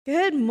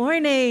Good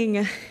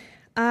morning,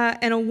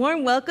 and a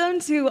warm welcome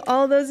to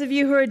all those of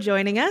you who are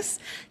joining us.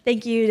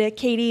 Thank you to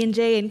Katie and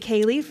Jay and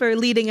Kaylee for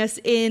leading us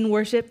in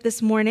worship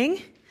this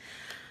morning.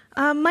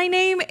 My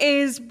name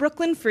is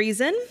Brooklyn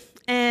Friesen,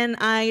 and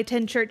I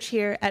attend church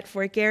here at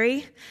Fort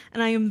Garry,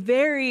 and I am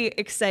very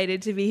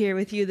excited to be here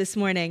with you this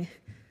morning.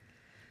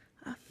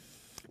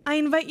 I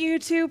invite you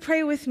to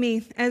pray with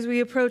me as we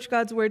approach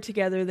God's Word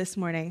together this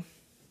morning.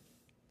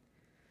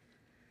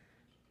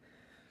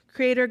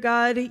 Creator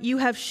God, you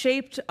have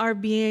shaped our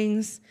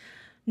beings,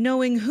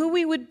 knowing who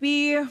we would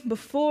be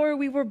before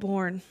we were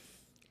born.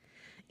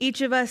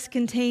 Each of us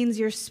contains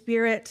your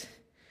spirit,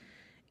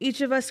 each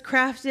of us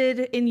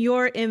crafted in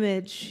your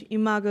image,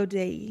 Imago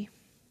Dei.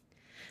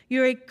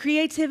 Your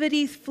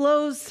creativity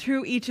flows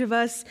through each of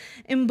us,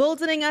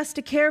 emboldening us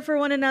to care for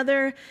one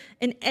another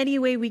in any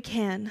way we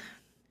can.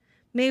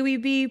 May we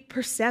be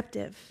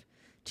perceptive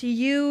to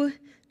you,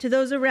 to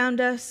those around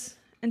us,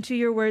 and to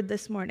your word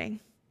this morning.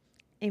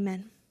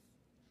 Amen.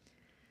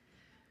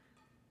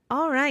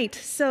 All right,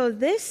 so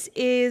this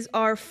is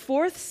our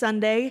fourth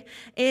Sunday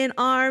in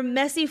our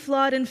Messy,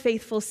 Flawed, and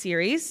Faithful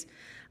series.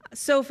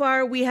 So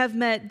far, we have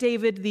met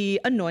David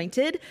the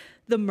Anointed,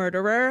 the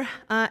Murderer,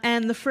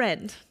 and the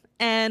Friend.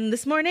 And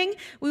this morning,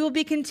 we will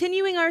be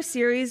continuing our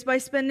series by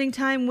spending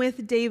time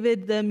with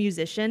David the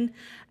Musician,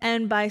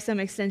 and by some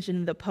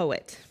extension, the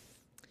Poet.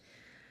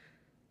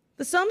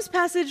 The Psalms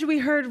passage we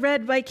heard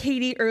read by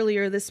Katie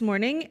earlier this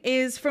morning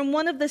is from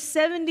one of the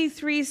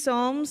 73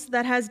 Psalms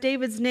that has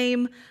David's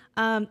name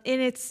in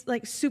its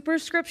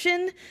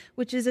superscription,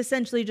 which is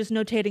essentially just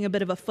notating a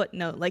bit of a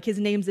footnote, like his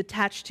name's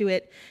attached to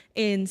it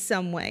in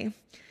some way.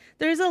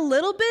 There's a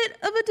little bit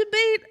of a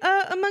debate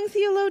among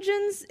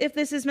theologians if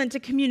this is meant to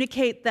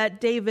communicate that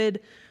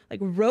David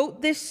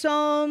wrote this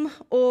psalm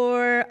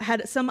or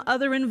had some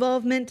other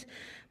involvement,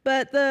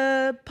 but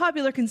the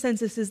popular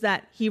consensus is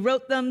that he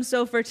wrote them,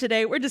 so for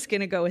today, we're just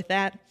going to go with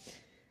that.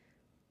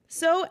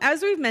 So,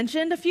 as we've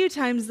mentioned a few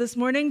times this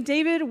morning,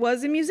 David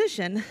was a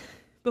musician.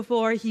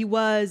 Before he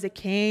was a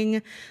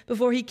king,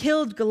 before he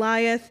killed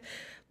Goliath,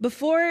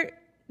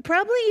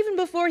 probably even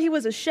before he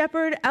was a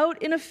shepherd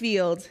out in a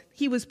field,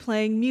 he was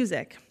playing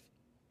music.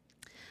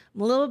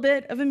 I'm a little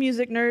bit of a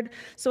music nerd,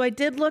 so I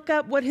did look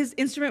up what his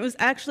instrument was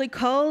actually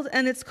called,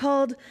 and it's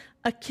called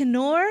a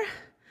kinnor.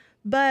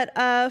 But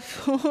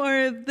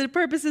for the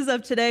purposes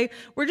of today,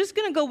 we're just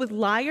going to go with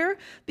lyre,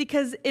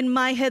 because in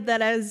my head,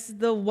 that is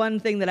the one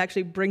thing that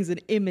actually brings an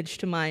image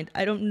to mind.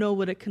 I don't know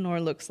what a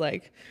kinnor looks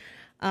like.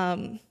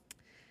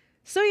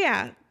 So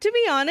yeah, to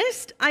be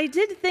honest, I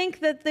did think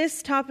that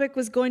this topic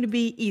was going to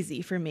be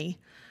easy for me.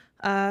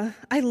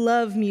 I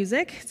love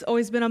music. It's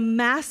always been a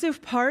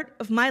massive part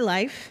of my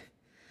life.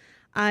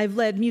 I've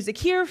led music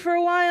here for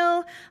a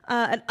while,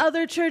 at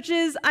other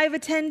churches I've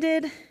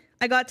attended.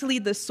 I got to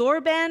lead the SOAR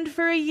band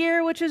for a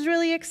year, which was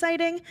really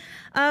exciting.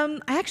 I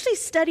actually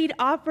studied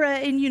opera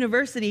in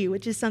university,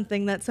 which is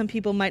something that some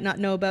people might not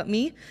know about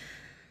me.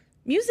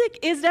 Music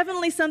is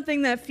definitely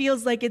something that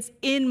feels like it's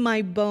in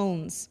my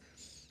bones.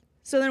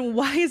 So then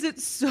why is it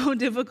so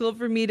difficult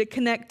for me to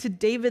connect to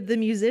David the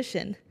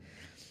musician?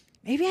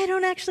 Maybe I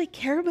don't actually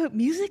care about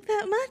music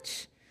that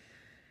much?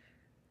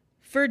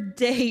 For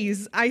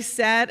days, I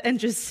sat and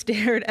just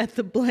stared at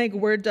the blank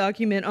Word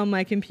document on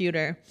my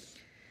computer,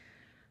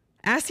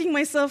 asking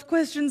myself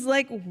questions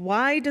like,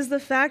 why does the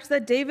fact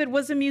that David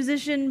was a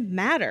musician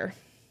matter?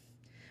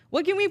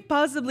 What can we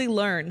possibly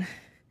learn?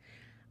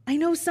 I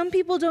know some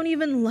people don't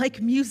even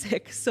like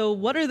music, so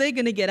what are they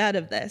going to get out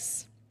of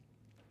this?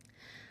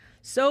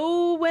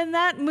 So when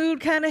that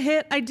mood kind of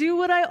hit, I do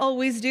what I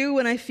always do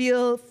when I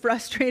feel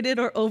frustrated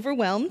or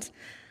overwhelmed.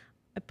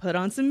 I put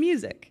on some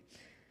music.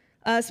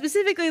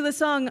 Specifically the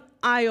song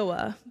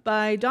Iowa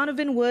by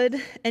Donovan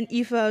Wood and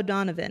Aoife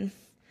O'Donovan.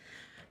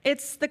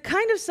 It's the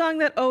kind of song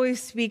that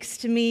always speaks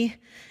to me.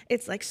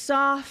 It's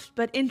soft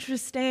but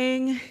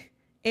interesting.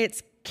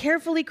 It's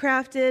carefully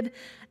crafted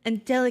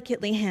and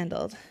delicately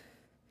handled.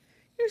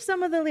 Here's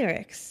some of the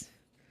lyrics.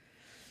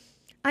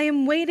 I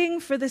am waiting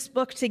for this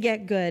book to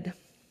get good.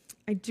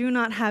 I do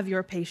not have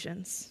your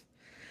patience.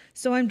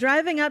 So I'm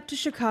driving up to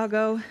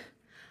Chicago.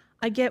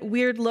 I get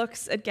weird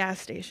looks at gas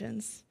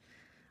stations.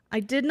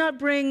 I did not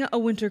bring a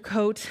winter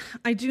coat.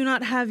 I do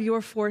not have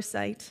your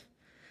foresight.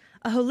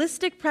 A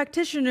holistic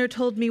practitioner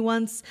told me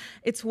once,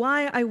 it's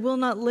why I will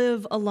not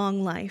live a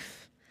long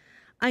life.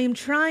 I am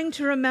trying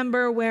to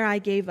remember where I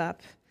gave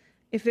up,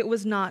 if it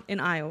was not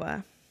in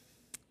Iowa.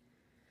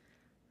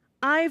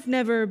 I've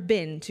never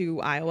been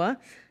to Iowa.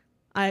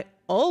 I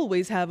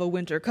always have a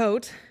winter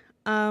coat.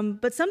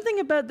 But something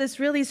about this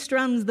really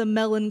strums the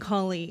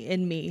melancholy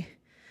in me.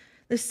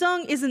 The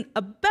song isn't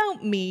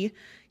about me,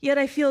 yet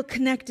I feel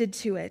connected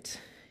to it.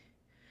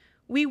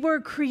 We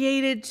were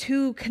created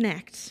to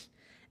connect,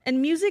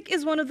 and music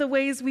is one of the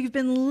ways we've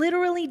been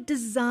literally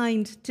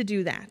designed to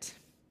do that.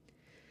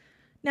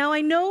 Now,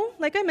 I know,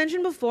 like I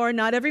mentioned before,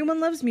 not everyone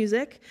loves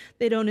music.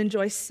 They don't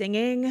enjoy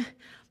singing.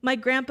 My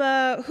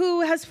grandpa,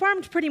 who has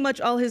farmed pretty much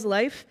all his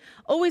life,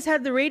 always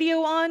had the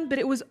radio on, but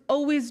it was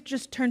always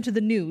just turned to the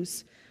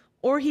news.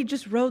 Or he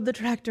just rode the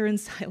tractor in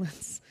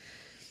silence.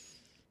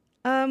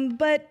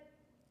 Sorry,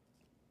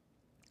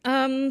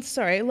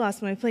 I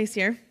lost my place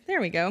here. There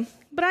we go.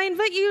 But I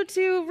invite you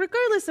to,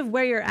 regardless of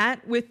where you're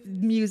at with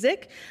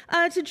music,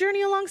 to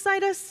journey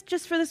alongside us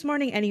just for this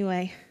morning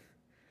anyway.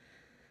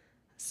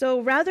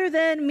 So rather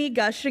than me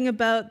gushing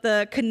about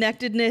the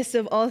connectedness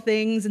of all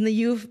things and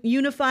the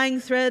unifying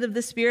thread of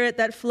the Spirit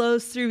that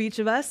flows through each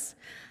of us,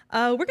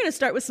 we're going to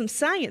start with some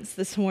science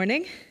this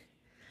morning.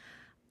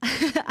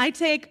 I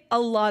take a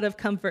lot of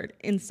comfort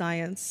in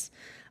science.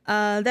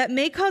 That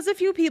may cause a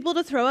few people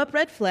to throw up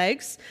red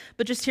flags,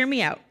 but just hear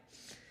me out.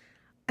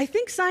 I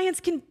think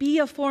science can be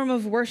a form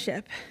of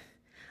worship.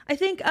 I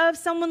think of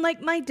someone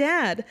like my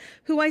dad,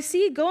 who I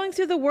see going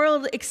through the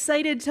world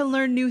excited to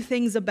learn new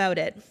things about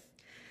it.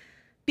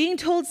 Being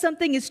told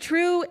something is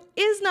true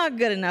is not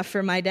good enough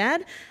for my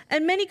dad,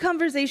 and many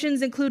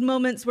conversations include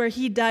moments where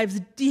he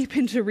dives deep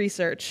into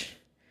research.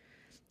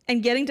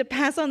 And getting to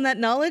pass on that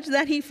knowledge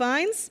that he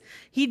finds,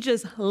 he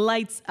just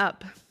lights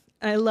up.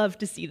 I love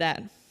to see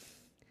that.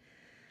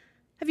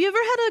 Have you ever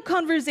had a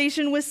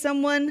conversation with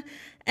someone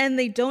and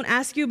they don't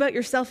ask you about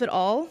yourself at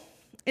all?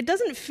 It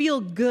doesn't feel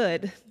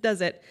good,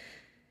 does it?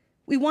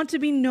 We want to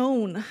be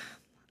known.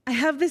 I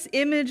have this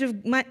image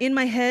in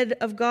my head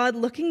of God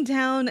looking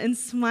down and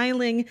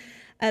smiling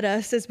at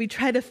us as we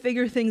try to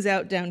figure things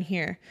out down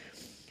here.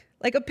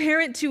 Like a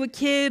parent to a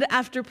kid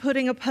after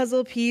putting a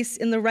puzzle piece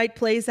in the right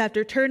place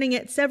after turning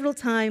it several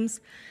times,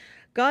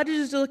 God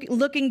is just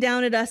looking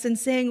down at us and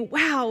saying,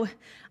 "Wow,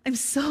 I'm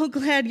so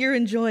glad you're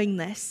enjoying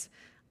this.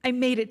 I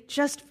made it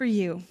just for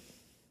you."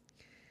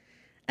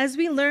 As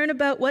we learn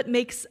about what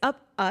makes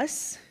up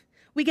us,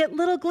 we get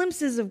little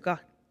glimpses of God.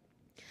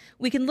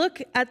 We can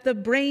look at the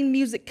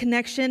brain-music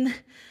connection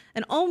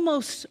and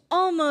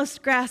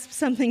almost grasp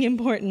something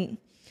important.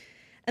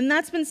 And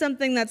that's been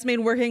something that's made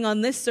working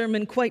on this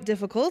sermon quite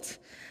difficult.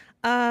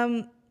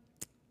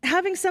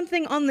 Having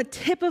something on the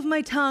tip of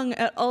my tongue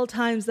at all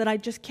times that I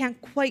just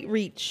can't quite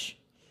reach.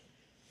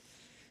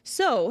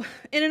 So,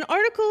 in an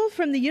article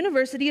from the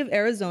University of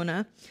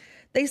Arizona,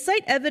 they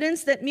cite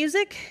evidence that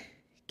music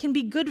can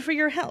be good for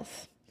your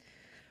health.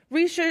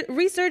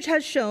 Research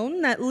has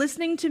shown that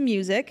listening to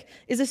music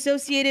is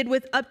associated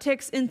with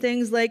upticks in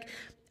things like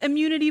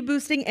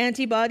immunity-boosting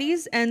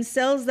antibodies and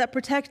cells that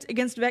protect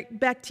against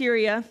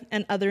bacteria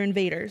and other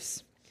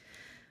invaders.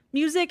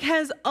 Music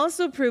has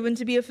also proven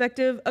to be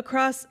effective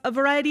across a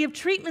variety of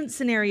treatment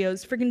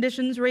scenarios for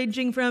conditions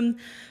ranging from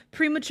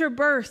premature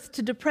birth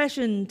to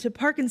depression to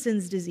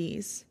Parkinson's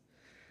disease.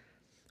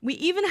 We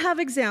even have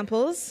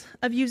examples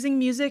of using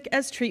music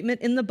as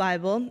treatment in the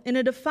Bible in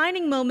a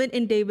defining moment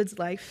in David's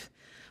life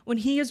when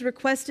he is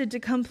requested to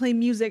come play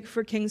music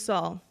for King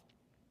Saul.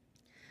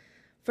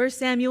 1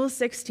 Samuel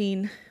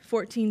 16,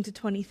 14 to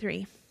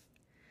 23.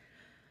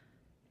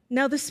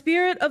 Now the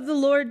Spirit of the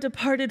Lord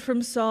departed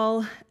from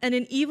Saul, and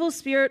an evil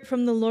spirit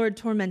from the Lord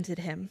tormented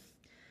him.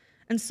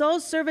 And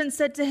Saul's servant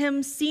said to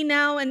him, "See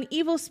now, an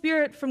evil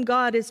spirit from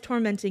God is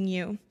tormenting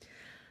you.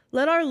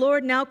 Let our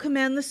Lord now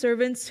command the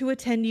servants who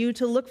attend you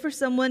to look for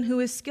someone who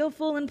is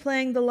skillful in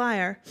playing the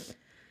lyre.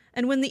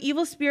 And when the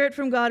evil spirit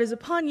from God is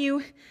upon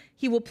you,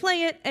 he will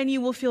play it, and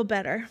you will feel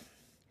better."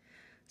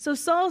 So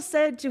Saul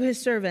said to his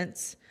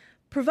servants,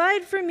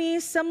 "Provide for me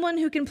someone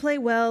who can play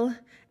well,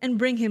 and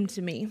bring him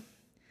to me."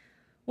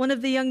 One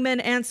of the young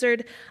men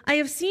answered, "I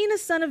have seen a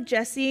son of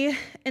Jesse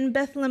in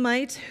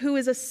Bethlehemite who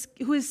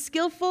is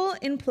skillful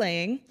in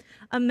playing,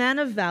 a man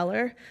of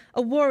valor,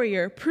 a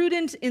warrior,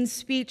 prudent in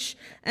speech,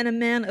 and a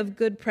man of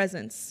good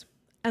presence,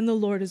 and the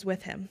Lord is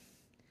with him."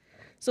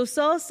 So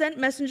Saul sent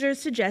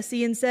messengers to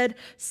Jesse and said,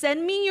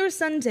 "Send me your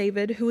son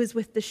David, who is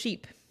with the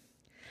sheep."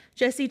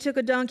 Jesse took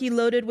a donkey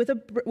loaded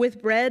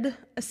with bread,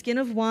 a skin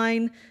of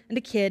wine, and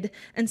a kid,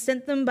 and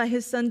sent them by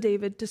his son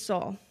David to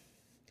Saul.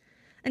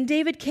 And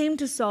David came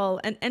to Saul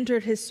and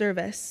entered his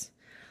service.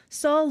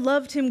 Saul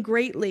loved him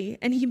greatly,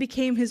 and he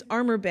became his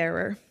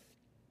armor-bearer.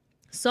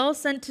 Saul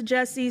sent to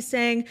Jesse,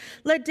 saying,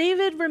 "Let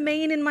David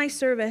remain in my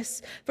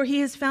service, for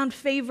he has found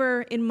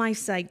favor in my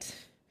sight."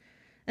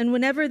 And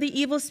whenever the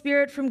evil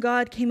spirit from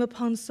God came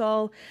upon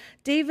Saul,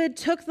 David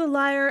took the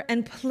lyre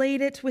and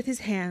played it with his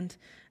hand,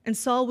 and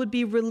Saul would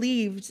be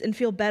relieved and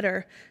feel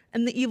better,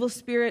 and the evil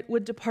spirit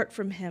would depart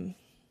from him.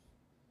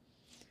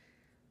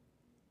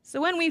 So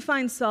when we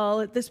find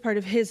Saul at this part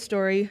of his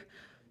story,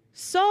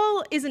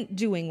 Saul isn't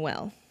doing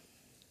well.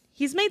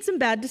 He's made some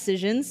bad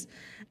decisions,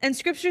 and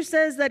Scripture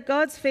says that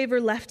God's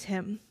favor left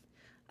him.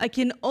 I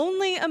can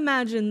only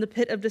imagine the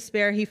pit of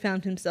despair he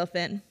found himself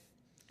in.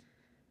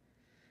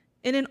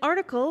 In an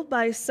article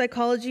by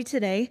Psychology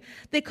Today,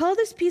 they call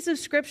this piece of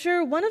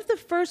Scripture one of the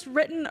first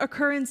written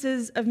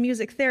occurrences of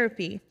music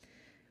therapy,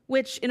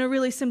 which, in a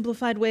really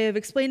simplified way of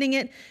explaining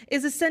it,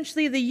 is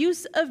essentially the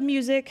use of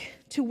music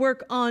to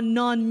work on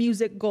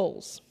non-music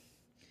goals.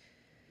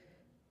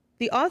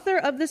 The author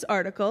of this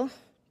article,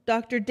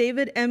 Dr.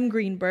 David M.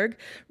 Greenberg,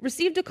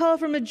 received a call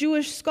from a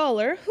Jewish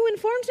scholar who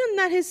informed him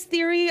that his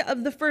theory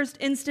of the first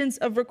instance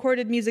of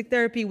recorded music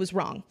therapy was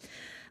wrong.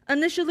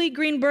 Initially,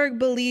 Greenberg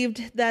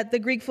believed that the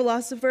Greek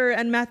philosopher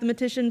and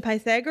mathematician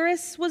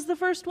Pythagoras was the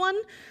first one,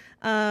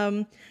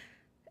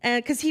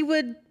 because he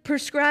would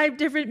prescribe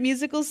different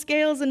musical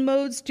scales and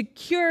modes to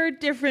cure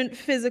different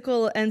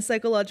physical and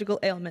psychological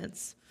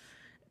ailments.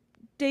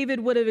 David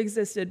would have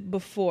existed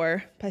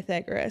before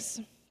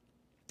Pythagoras.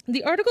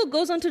 The article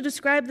goes on to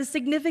describe the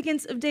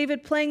significance of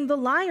David playing the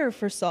lyre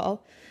for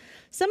Saul.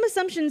 Some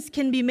assumptions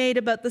can be made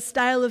about the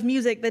style of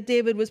music that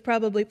David was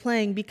probably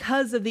playing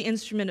because of the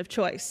instrument of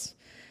choice.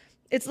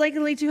 It's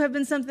likely to have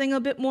been something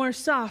a bit more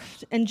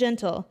soft and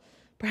gentle,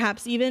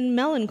 perhaps even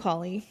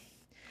melancholy.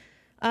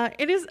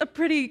 It is a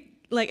pretty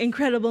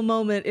incredible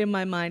moment in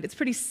my mind. It's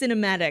pretty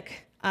cinematic,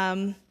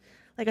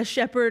 like a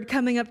shepherd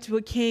coming up to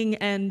a king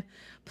and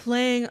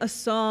playing a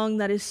song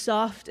that is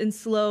soft and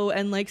slow,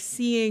 and like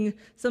seeing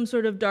some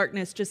sort of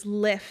darkness just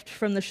lift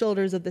from the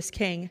shoulders of this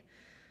king.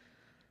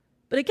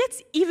 But it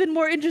gets even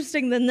more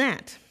interesting than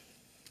that.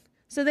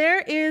 So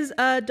there is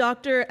a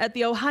doctor at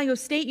the Ohio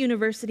State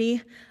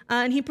University,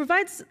 and he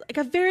provides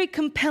a very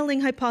compelling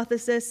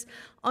hypothesis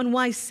on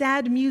why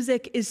sad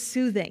music is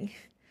soothing.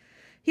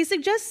 He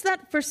suggests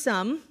that for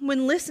some,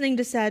 when listening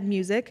to sad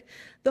music,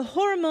 the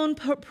hormone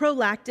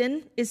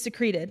prolactin is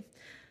secreted.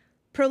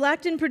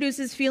 Prolactin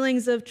produces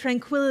feelings of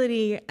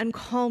tranquility and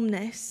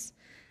calmness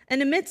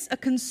and emits a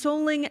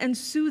consoling and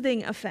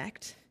soothing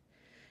effect.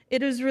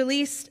 It is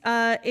released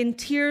in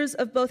tears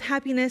of both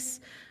happiness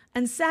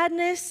and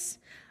sadness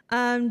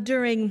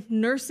during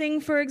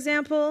nursing, for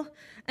example,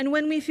 and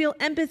when we feel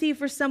empathy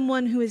for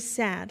someone who is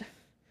sad.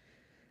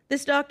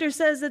 This doctor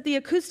says that the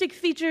acoustic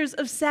features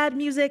of sad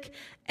music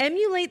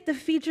emulate the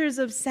features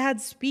of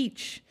sad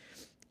speech,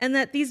 and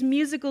that these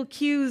musical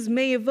cues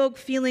may evoke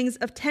feelings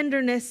of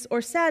tenderness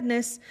or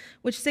sadness,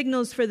 which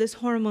signals for this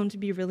hormone to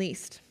be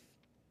released.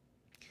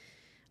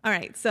 All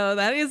right, so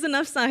that is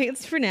enough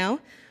science for now.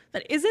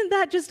 But isn't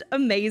that just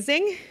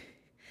amazing?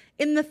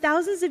 In the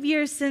thousands of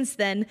years since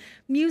then,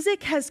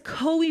 music has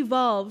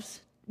co-evolved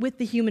with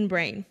the human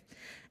brain,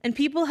 and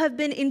people have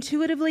been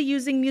intuitively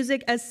using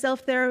music as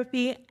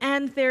self-therapy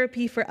and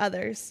therapy for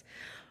others.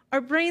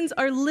 Our brains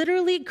are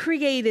literally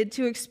created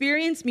to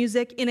experience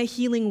music in a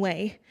healing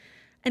way,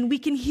 and we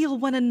can heal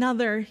one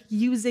another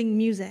using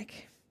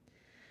music.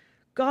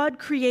 God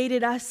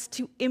created us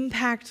to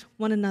impact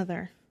one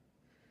another.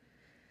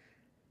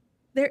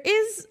 There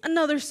is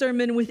another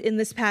sermon within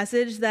this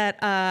passage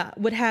that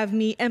would have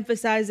me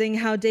emphasizing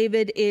how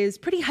David is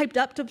pretty hyped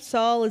up to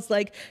Saul as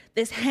like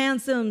this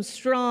handsome,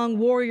 strong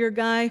warrior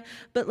guy,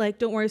 but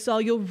don't worry,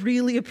 Saul, you'll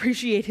really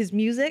appreciate his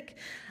music.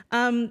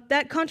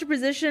 That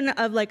contraposition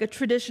of a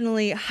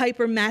traditionally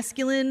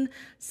hyper-masculine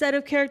set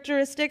of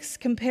characteristics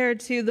compared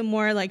to the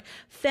more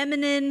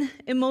feminine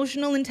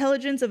emotional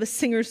intelligence of a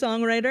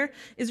singer-songwriter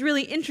is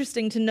really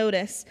interesting to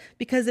notice,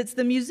 because it's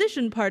the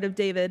musician part of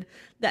David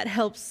that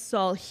helps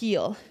Saul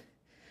heal.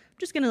 I'm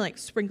just going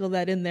to sprinkle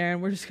that in there,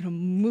 and we're just going to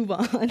move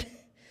on.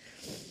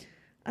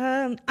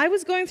 I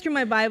was going through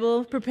my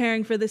Bible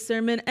preparing for this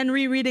sermon and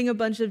rereading a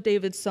bunch of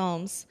David's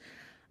Psalms.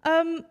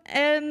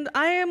 And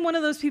I am one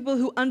of those people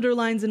who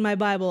underlines in my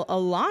Bible a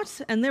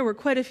lot, and there were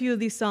quite a few of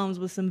these Psalms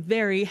with some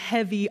very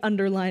heavy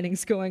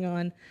underlinings going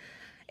on.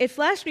 It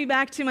flashed me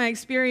back to my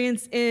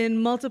experience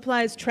in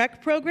Multiply's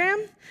Trek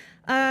program.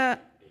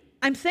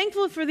 I'm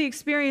thankful for the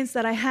experience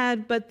that I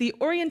had, but the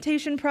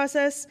orientation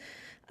process,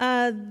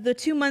 the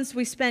 2 months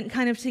we spent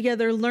kind of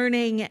together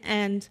learning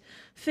and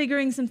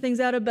figuring some things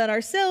out about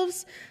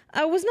ourselves,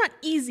 was not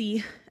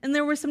easy, and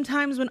there were some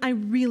times when I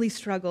really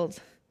struggled.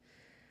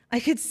 I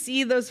could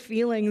see those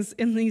feelings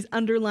in these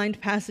underlined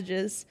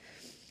passages.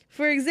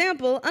 For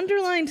example,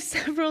 underlined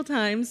several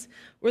times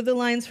were the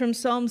lines from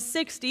Psalm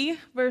 60,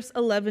 verse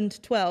 11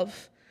 to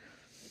 12.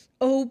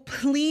 "Oh,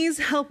 please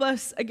help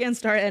us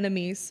against our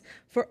enemies,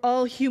 for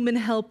all human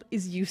help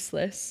is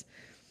useless.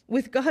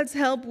 With God's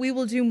help, we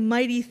will do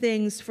mighty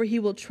things, for he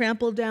will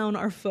trample down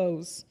our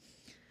foes."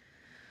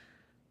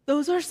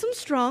 Those are some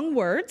strong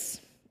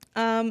words,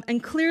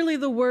 and clearly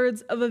the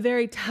words of a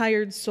very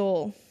tired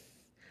soul.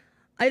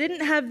 I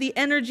didn't have the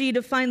energy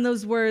to find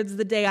those words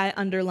the day I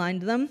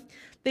underlined them.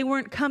 They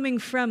weren't coming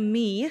from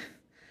me.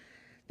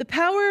 The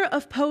power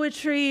of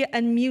poetry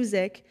and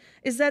music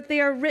is that they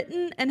are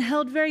written and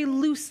held very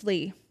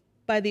loosely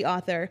by the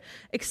author,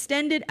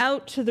 extended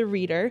out to the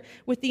reader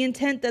with the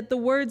intent that the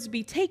words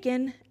be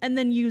taken and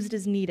then used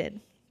as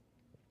needed.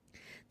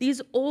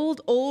 These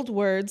old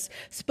words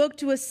spoke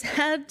to a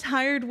sad,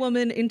 tired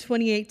woman in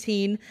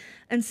 2018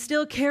 and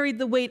still carried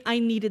the weight I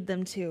needed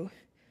them to.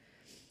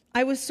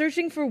 I was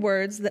searching for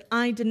words that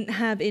I didn't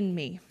have in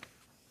me.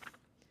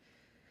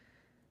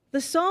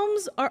 The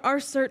Psalms are our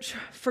search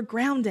for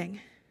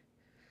grounding.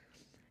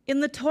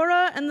 In the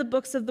Torah and the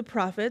books of the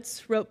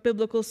prophets, wrote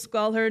biblical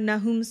scholar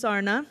Nahum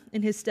Sarna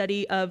in his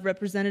study of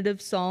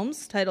representative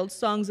psalms titled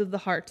Songs of the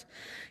Heart.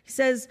 He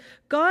says,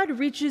 God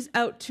reaches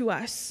out to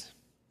us.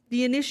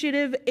 The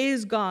initiative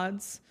is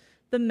God's.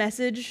 The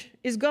message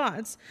is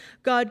God's.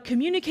 God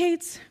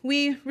communicates,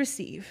 we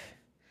receive.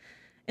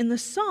 In the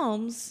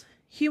Psalms,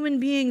 human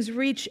beings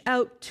reach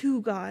out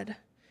to God.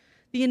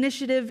 The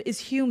initiative is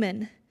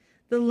human.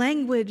 The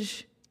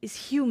language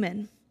is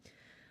human.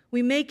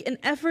 We make an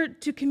effort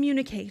to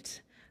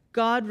communicate.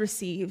 God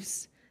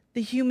receives.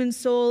 The human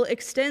soul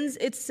extends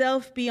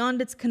itself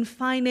beyond its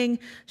confining,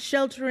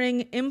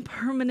 sheltering,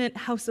 impermanent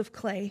house of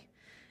clay.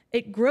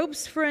 It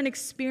gropes for an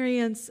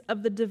experience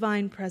of the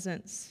divine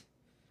presence.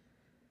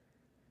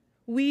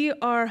 We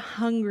are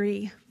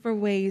hungry for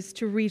ways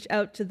to reach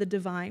out to the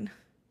divine.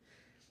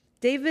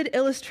 David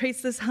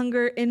illustrates this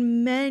hunger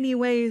in many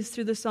ways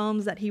through the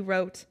Psalms that he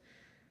wrote,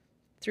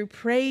 through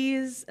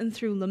praise and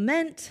through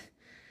lament.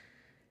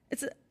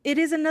 It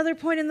is another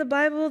point in the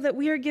Bible that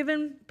we are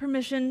given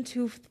permission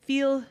to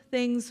feel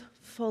things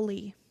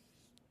fully.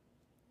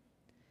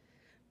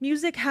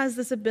 Music has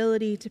this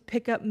ability to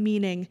pick up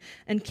meaning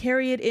and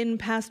carry it in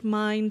past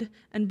mind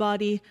and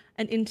body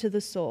and into the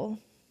soul.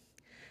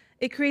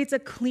 It creates a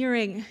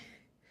clearing,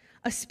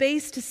 a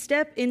space to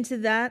step into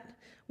that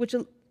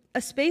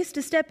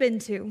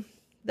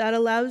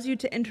allows you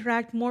to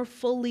interact more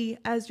fully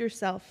as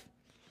yourself.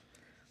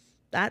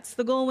 That's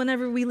the goal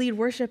whenever we lead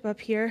worship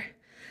up here,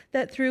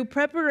 that through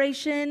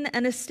preparation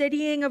and a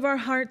steadying of our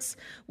hearts,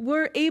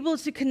 we're able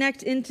to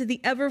connect into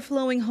the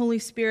ever-flowing Holy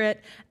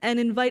Spirit and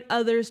invite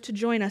others to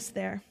join us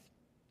there.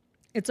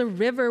 It's a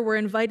river we're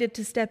invited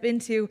to step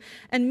into,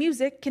 and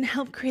music can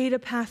help create a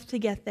path to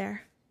get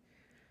there.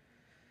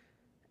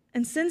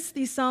 And since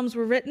these Psalms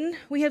were written,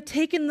 we have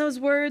taken those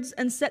words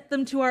and set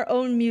them to our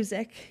own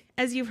music,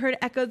 as you've heard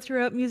echoed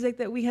throughout music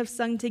that we have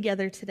sung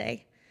together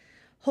today,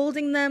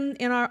 holding them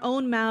in our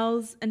own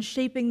mouths and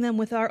shaping them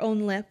with our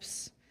own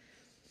lips.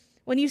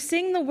 When you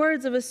sing the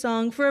words of a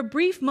song, for a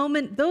brief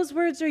moment, those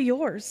words are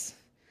yours.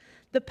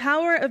 The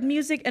power of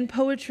music and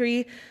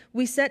poetry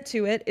we set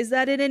to it is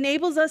that it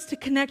enables us to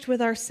connect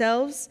with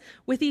ourselves,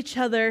 with each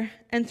other,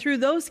 and through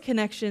those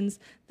connections,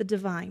 the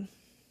divine.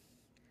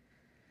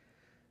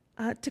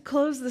 To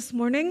close this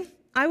morning,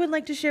 I would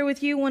like to share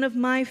with you one of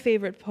my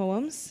favorite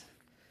poems.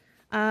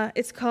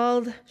 It's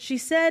called She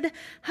Said,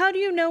 "How Do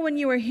You Know When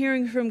You Are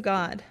Hearing From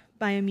God?"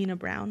 by Amina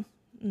Brown.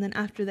 And then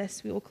after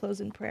this, we will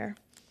close in prayer.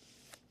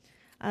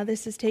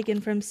 This is taken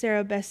from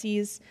Sarah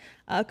Bessey's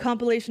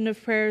compilation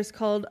of prayers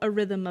called A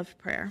Rhythm of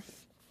Prayer.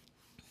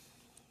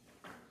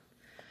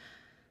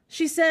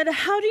 She said,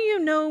 "How do you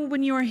know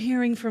when you are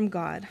hearing from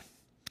God?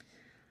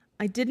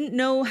 I didn't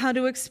know how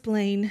to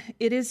explain.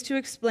 It is to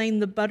explain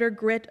the butter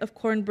grit of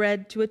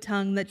cornbread to a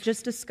tongue that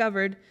just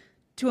discovered,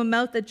 to a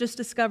mouth that just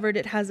discovered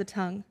it has a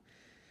tongue.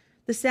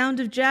 The sound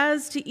of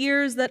jazz to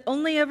ears that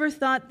only ever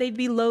thought they'd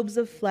be lobes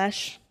of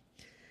flesh.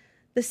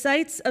 The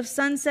sights of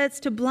sunsets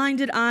to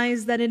blinded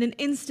eyes that in an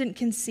instant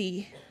can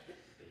see.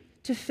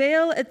 To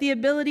fail at the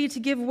ability to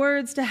give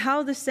words to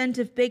how the scent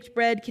of baked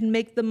bread can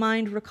make the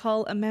mind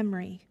recall a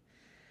memory.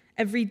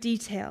 Every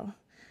detail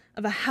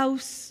of a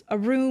house, a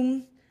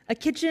room, a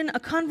kitchen, a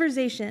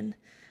conversation,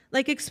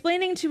 like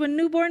explaining to a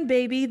newborn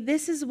baby,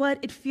 this is what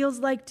it feels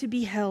like to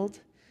be held.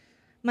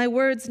 My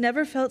words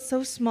never felt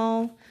so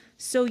small,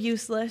 so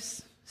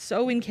useless,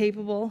 so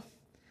incapable.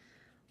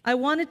 I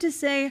wanted to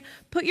say,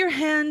 put your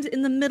hand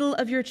in the middle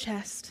of your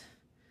chest.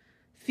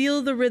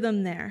 Feel the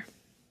rhythm there.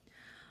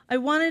 I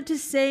wanted to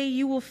say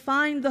you will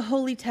find the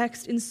holy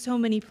text in so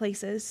many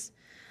places,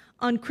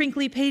 on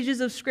crinkly pages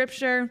of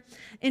scripture,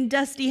 in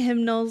dusty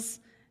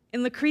hymnals,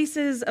 in the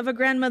creases of a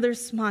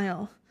grandmother's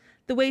smile,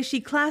 the way she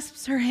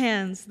clasps her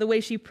hands, the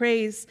way she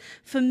prays,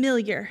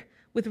 familiar,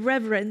 with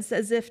reverence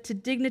as if to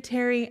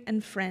dignitary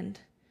and friend,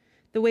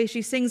 the way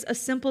she sings a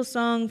simple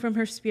song from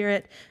her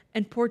spirit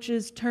and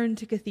porches turn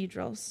to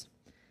cathedrals.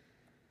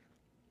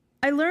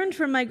 I learned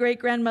from my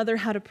great-grandmother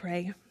how to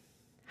pray,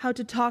 how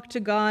to talk to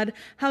God,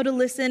 how to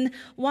listen,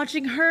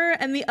 watching her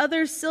and the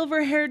other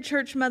silver-haired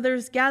church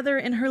mothers gather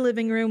in her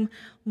living room,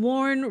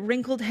 worn,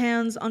 wrinkled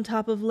hands on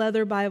top of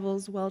leather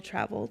Bibles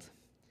well-traveled.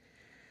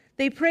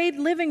 They prayed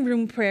living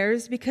room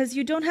prayers because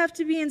you don't have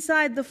to be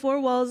inside the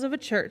four walls of a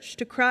church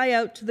to cry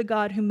out to the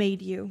God who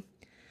made you.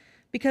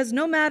 Because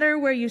no matter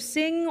where you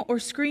sing or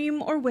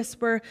scream or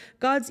whisper,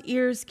 God's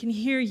ears can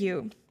hear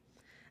you.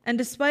 And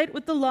despite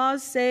what the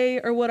laws say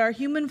or what our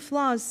human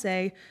flaws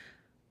say,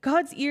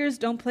 God's ears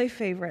don't play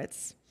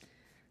favorites.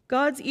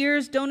 God's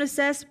ears don't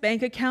assess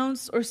bank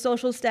accounts or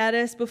social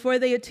status before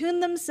they attune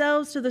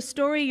themselves to the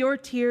story your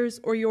tears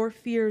or your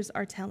fears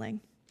are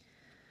telling.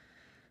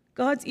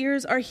 God's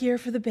ears are here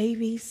for the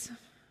babies,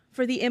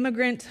 for the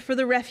immigrant, for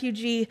the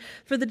refugee,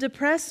 for the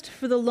depressed,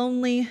 for the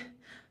lonely,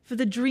 for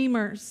the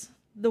dreamers,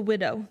 the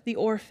widow, the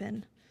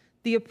orphan,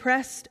 the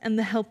oppressed and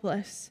the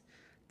helpless,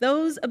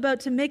 those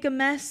about to make a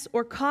mess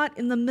or caught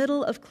in the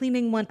middle of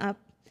cleaning one up.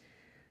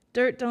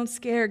 Dirt don't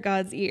scare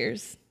God's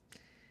ears.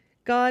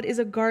 God is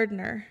a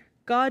gardener.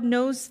 God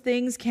knows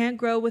things can't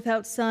grow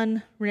without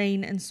sun,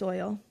 rain, and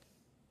soil.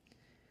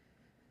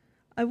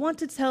 I want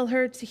to tell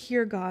her to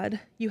hear God,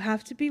 you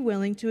have to be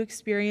willing to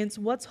experience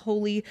what's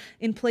holy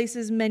in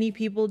places many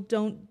people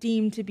don't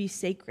deem to be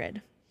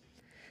sacred.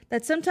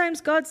 That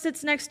sometimes God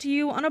sits next to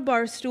you on a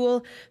bar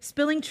stool,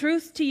 spilling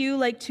truth to you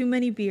like too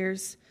many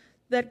beers.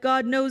 That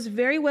God knows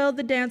very well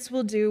the dance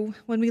we'll do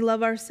when we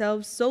love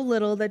ourselves so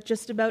little that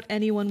just about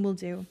anyone will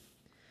do.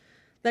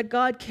 That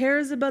God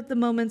cares about the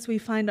moments we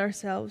find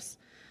ourselves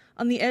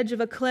on the edge of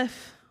a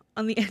cliff,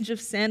 on the edge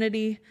of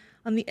sanity,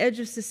 on the edge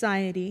of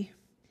society.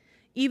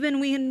 even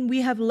when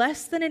we have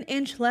less than an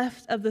inch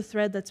left of the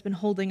thread that's been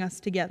holding us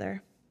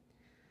together.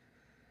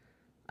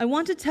 I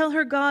want to tell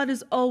her God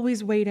is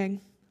always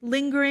waiting,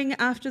 lingering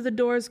after the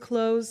doors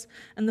close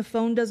and the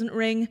phone doesn't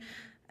ring.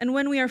 And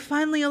when we are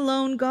finally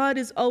alone, God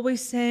is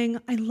always saying,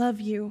 I love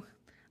you.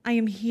 I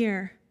am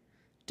here.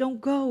 Don't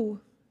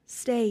go.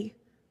 Stay,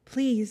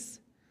 please.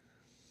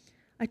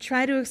 I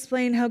try to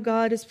explain how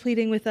God is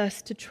pleading with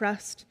us to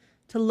trust,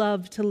 to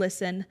love, to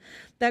listen.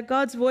 That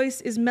God's voice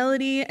is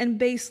melody and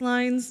bass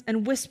lines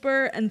and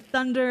whisper and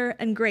thunder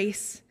and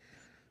grace.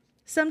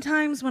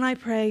 Sometimes when I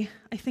pray,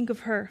 I think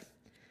of her,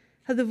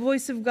 how the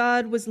voice of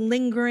God was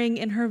lingering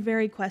in her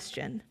very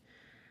question.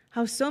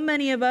 How so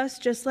many of us,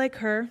 just like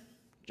her,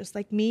 just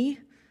like me,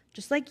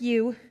 just like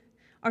you,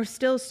 are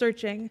still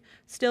searching,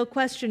 still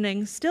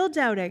questioning, still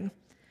doubting.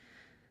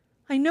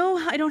 I know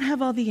I don't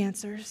have all the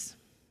answers.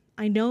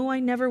 I know I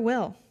never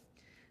will.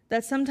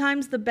 That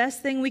sometimes the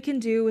best thing we can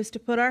do is to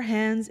put our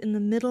hands in the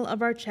middle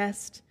of our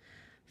chest,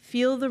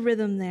 feel the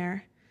rhythm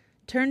there,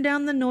 turn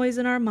down the noise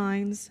in our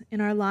minds, in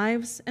our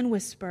lives, and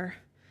whisper,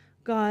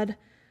 God,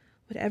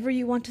 whatever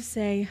you want to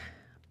say,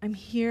 I'm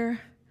here,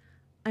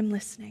 I'm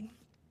listening.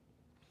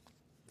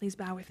 Please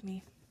bow with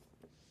me.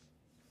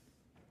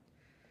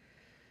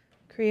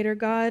 Creator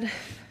God,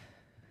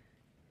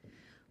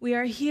 we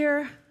are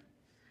here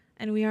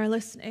and we are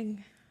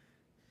listening.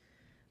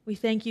 We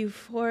thank you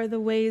for the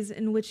ways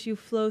in which you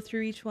flow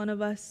through each one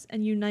of us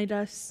and unite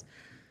us.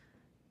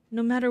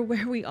 No matter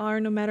where we are,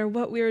 no matter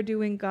what we are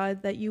doing,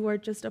 God, that you are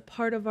just a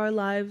part of our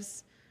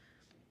lives,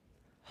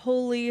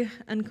 wholly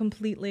and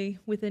completely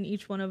within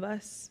each one of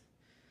us.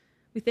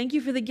 We thank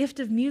you for the gift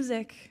of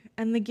music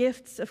and the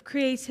gifts of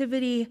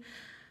creativity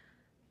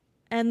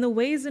and the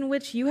ways in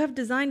which you have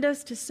designed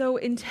us to so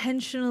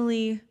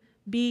intentionally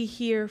be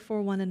here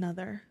for one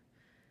another.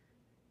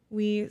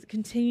 We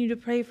continue to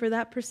pray for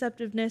that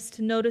perceptiveness,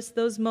 to notice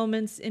those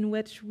moments in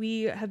which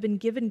we have been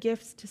given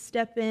gifts to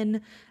step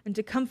in and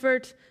to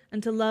comfort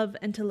and to love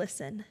and to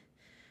listen.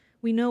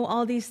 We know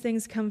all these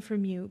things come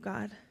from you,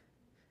 God,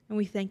 and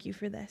we thank you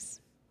for this.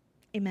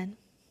 Amen.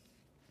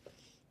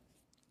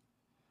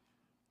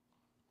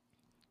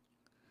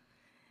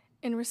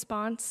 In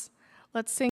response, let's sing